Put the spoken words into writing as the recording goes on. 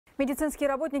Медицинские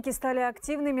работники стали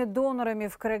активными донорами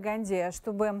в Караганде.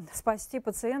 Чтобы спасти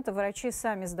пациентов, врачи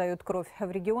сами сдают кровь. В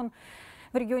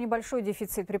регионе большой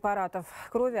дефицит препаратов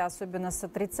крови, особенно с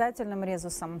отрицательным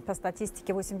резусом. По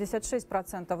статистике,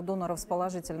 86% доноров с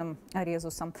положительным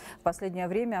резусом. В последнее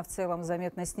время в целом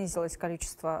заметно снизилось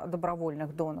количество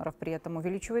добровольных доноров. При этом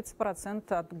увеличивается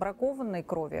процент отбракованной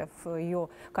крови. Ее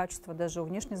качество даже у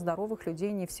внешне здоровых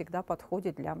людей не всегда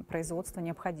подходит для производства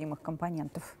необходимых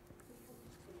компонентов.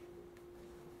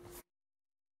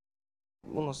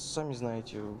 У нас, сами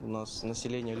знаете, у нас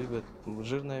население любит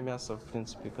жирное мясо, в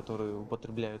принципе, которое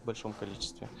употребляют в большом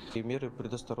количестве. И меры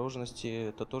предосторожности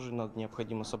это тоже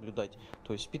необходимо соблюдать.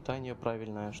 То есть питание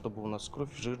правильное, чтобы у нас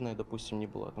кровь жирная, допустим, не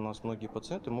была. У нас многие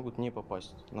пациенты могут не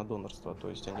попасть на донорство. То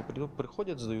есть они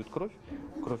приходят, сдают кровь,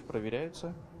 кровь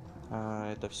проверяется.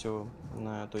 Это все.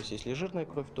 То есть если жирная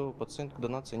кровь, то пациент к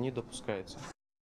донации не допускается.